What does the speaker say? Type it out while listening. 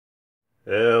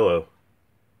Hello,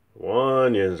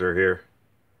 Onions are here.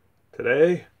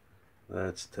 Today,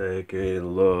 let's take a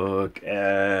look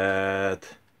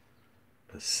at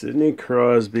the Sidney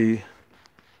Crosby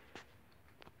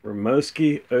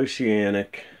Rimouski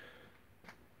Oceanic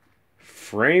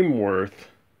Frameworth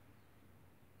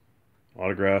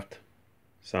autographed,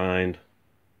 signed,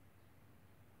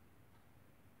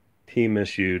 team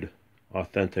issued,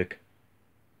 authentic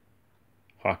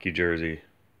hockey jersey.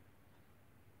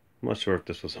 I'm not sure if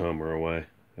this was home or away.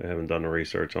 I haven't done the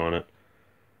research on it.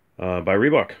 By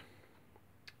Reebok.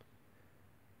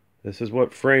 This is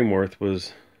what Frameworth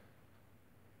was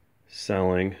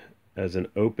selling as an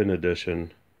open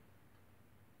edition.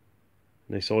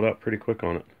 They sold out pretty quick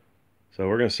on it. So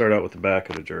we're going to start out with the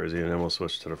back of the jersey and then we'll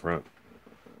switch to the front.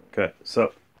 Okay,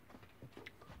 so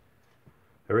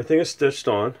everything is stitched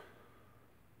on.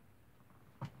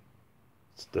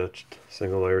 Stitched,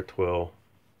 single layer twill.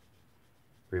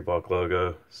 Reebok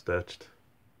logo stitched.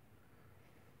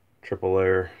 Triple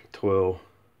layer twill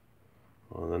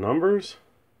on the numbers.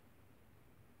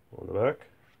 On the back.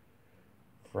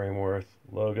 Frameworth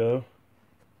logo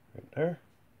right there.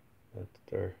 That's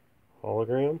their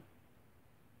hologram.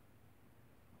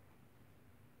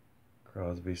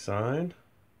 Crosby signed.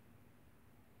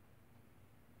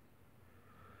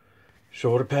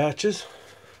 Shoulder patches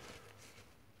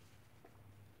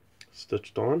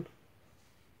stitched on.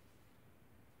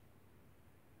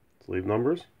 Sleeve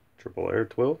numbers, triple layer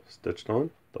twill stitched on.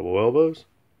 Double elbows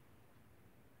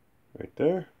right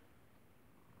there.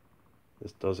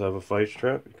 This does have a fight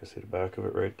strap. You can see the back of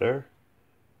it right there.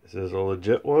 This is a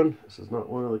legit one. This is not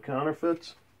one of the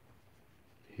counterfeits.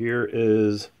 Here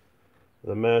is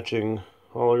the matching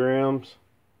holograms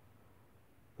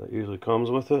that usually comes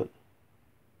with it.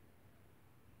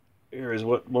 Here is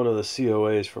what one of the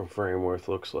COAs from Frameworth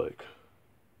looks like.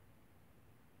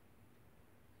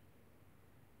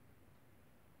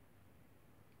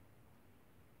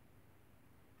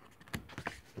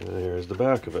 And here's the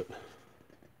back of it.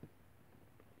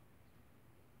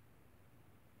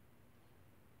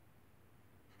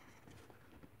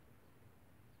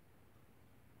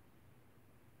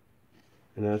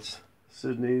 And that's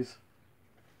Sidney's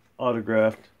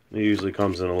autographed. It usually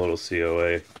comes in a little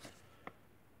COA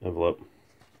envelope.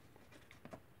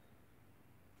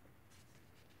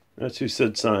 That's who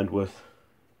Sid signed with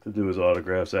to do his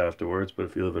autographs afterwards, but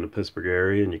if you live in the Pittsburgh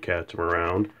area and you catch him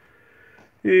around,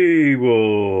 he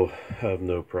will have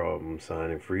no problem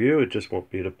signing for you. It just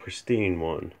won't be the pristine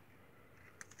one.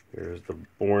 Here's the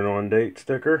born on date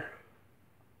sticker.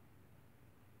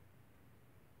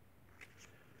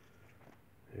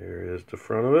 Here is the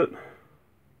front of it.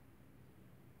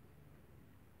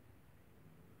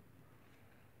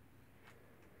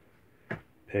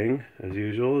 Ping, as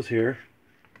usual, is here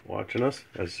watching us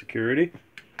as security.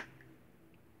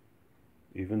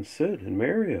 Even Sid and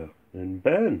Mario and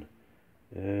Ben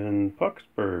and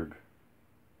Pucksburg.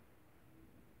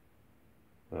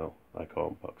 Well, I call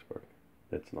him Pucksburg.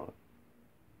 It's not.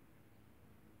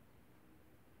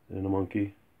 And a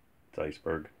monkey. It's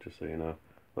Iceberg, just so you know.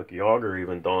 Look, Yager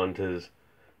even donned his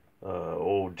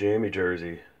old jammy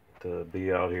jersey to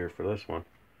be out here for this one.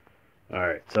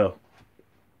 Alright, so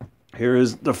here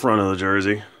is the front of the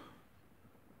jersey.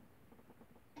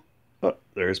 Oh,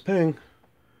 there's Ping.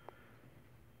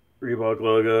 Reebok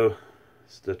logo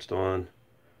stitched on.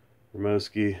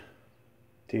 Rimouski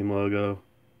team logo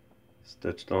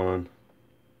stitched on.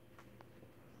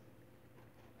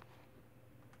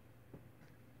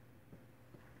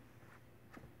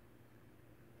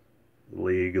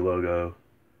 League logo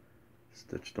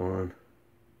stitched on.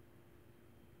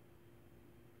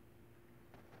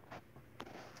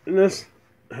 And this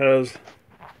has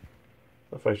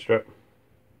a fight strap.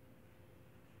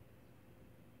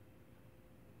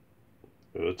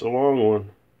 It's a long one.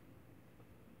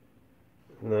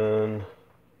 And then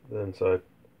the inside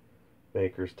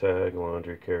maker's tag,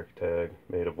 laundry care tag,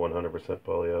 made of 100%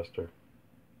 polyester.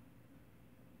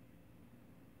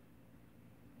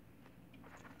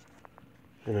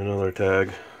 And another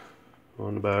tag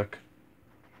on the back.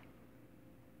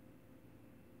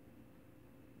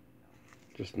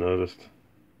 Just noticed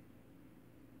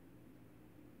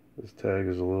this tag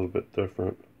is a little bit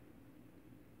different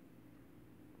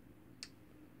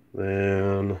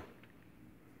than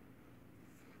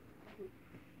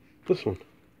this one.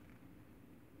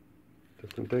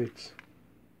 Different dates.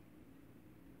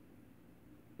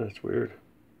 That's weird.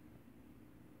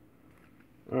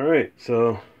 Alright,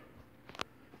 so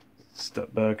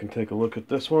step back and take a look at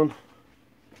this one.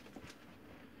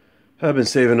 I've been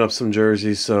saving up some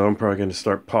jerseys, so I'm probably going to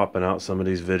start popping out some of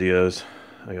these videos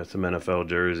I got some NFL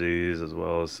jerseys as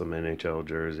well as some NHL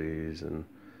jerseys and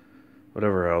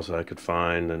whatever else I could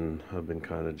find, and I've been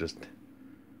kind of just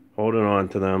holding on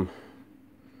to them.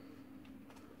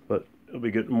 But I'll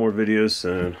be getting more videos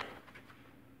soon.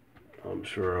 I'm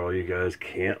sure all you guys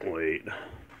can't wait.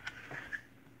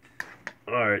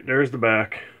 Alright, there's the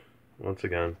back once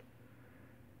again.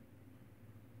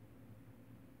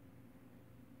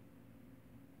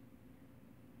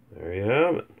 There you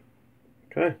have it.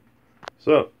 Okay,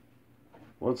 so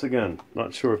once again,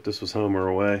 not sure if this was home or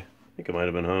away. I think it might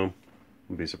have been home.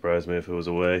 Wouldn't be surprised me if it was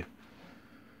away.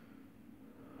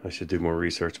 I should do more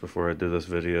research before I do this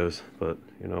videos, but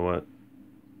you know what?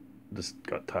 Just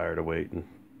got tired of waiting,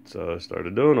 so I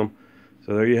started doing them.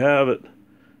 So there you have it.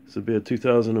 This would be a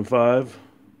 2005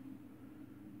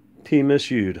 team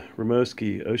issued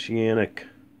Rimouski Oceanic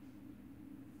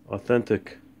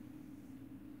Authentic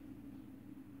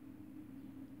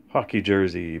hockey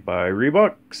jersey by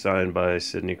Reebok, signed by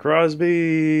Sidney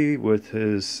Crosby with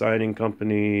his signing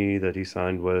company that he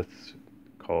signed with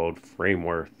called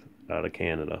Frameworth out of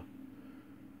Canada.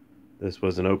 This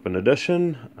was an open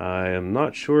edition. I am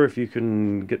not sure if you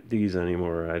can get these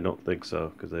anymore. I don't think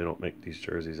so, because they don't make these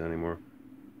jerseys anymore.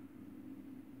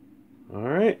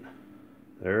 Alright,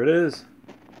 there it is.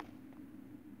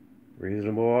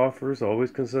 Reasonable offers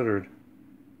always considered.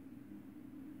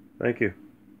 Thank you.